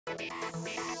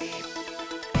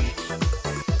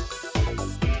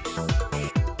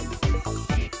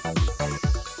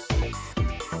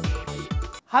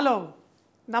Hello,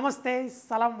 Namaste,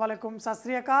 Salam Alaikum, Sat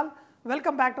Sri Akal.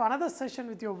 Welcome back to another session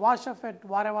with your VahChef at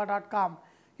whatever.com.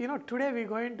 Today we're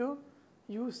going to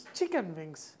use chicken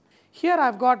wings. Here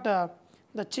I've got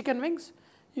the chicken wings.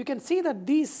 You can see that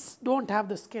these don't have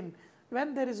the skin.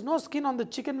 When there is no skin on the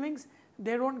chicken wings,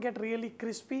 they don't get really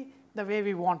crispy the way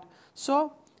we want.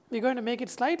 So we're going to make it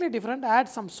slightly different. Add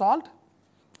some salt,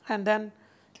 and then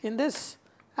in this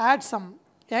add some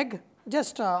egg.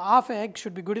 Just half an egg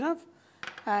should be good enough.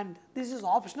 And this is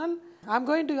optional. I'm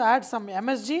going to add some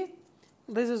MSG.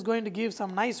 This is going to give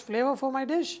some nice flavor for my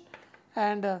dish,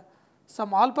 and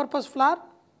some all-purpose flour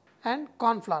and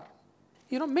corn flour.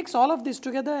 Mix all of this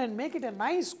together and make it a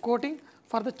nice coating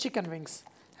for the chicken wings.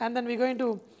 And then we're going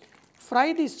to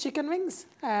fry these chicken wings,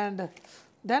 and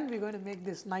then we're going to make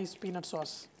this nice peanut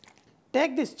sauce.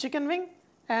 Take this chicken wing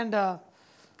and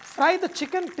fry the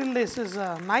chicken till this is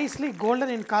nicely golden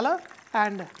in color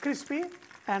and crispy,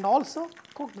 and also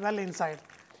cooked well inside.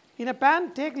 In a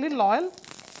pan, take little oil,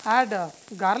 add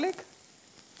garlic,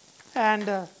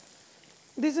 and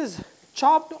this is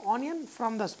chopped onion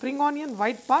from the spring onion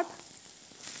white part.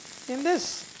 In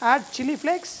this, add chili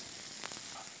flakes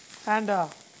and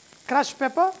crushed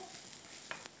pepper,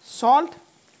 salt,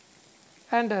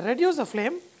 and reduce the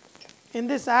flame. In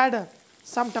this, add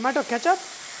some tomato ketchup,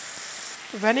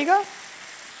 vinegar,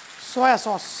 soya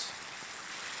sauce,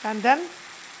 and then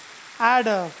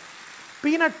add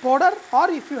peanut powder,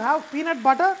 or if you have peanut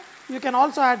butter, you can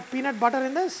also add peanut butter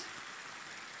in this,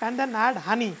 and then add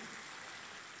honey.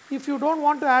 If you don't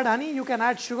want to add honey, you can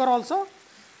add sugar also,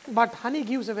 but honey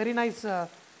gives a very nice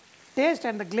taste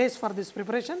and the glaze for this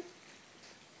preparation.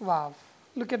 Wow,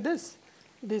 look at this.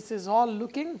 This is all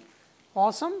looking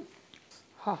awesome.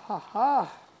 Ha ha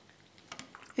ha.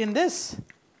 In this,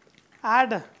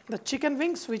 add the chicken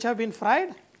wings which have been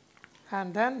fried,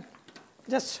 and then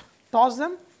just toss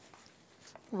them.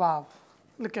 Wow,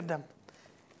 look at them.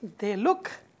 They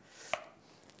look,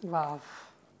 wow,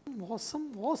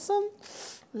 awesome, awesome.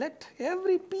 Let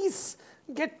every piece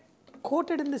get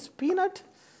coated in this peanut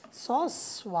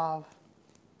sauce. Wow,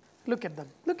 look at them,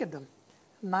 look at them.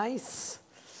 Nice,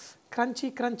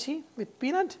 crunchy, crunchy with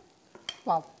peanut.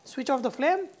 Wow, switch off the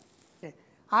flame. Okay.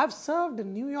 I've served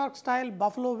New York style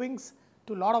buffalo wings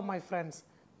to a lot of my friends,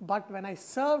 but when I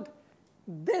served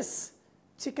this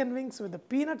chicken wings with the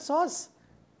peanut sauce,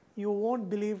 you won't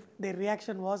believe their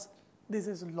reaction was, this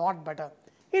is a lot better.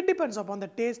 It depends upon the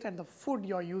taste and the food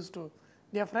you're used to.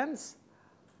 Dear friends,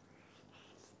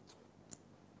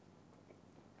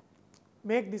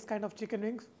 make this kind of chicken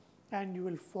wings and you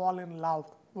will fall in love.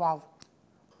 Wow.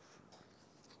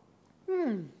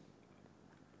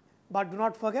 But do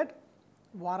not forget,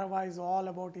 Varava is all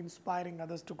about inspiring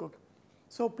others to cook.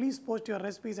 So please post your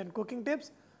recipes and cooking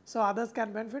tips so others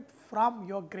can benefit from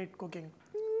your great cooking.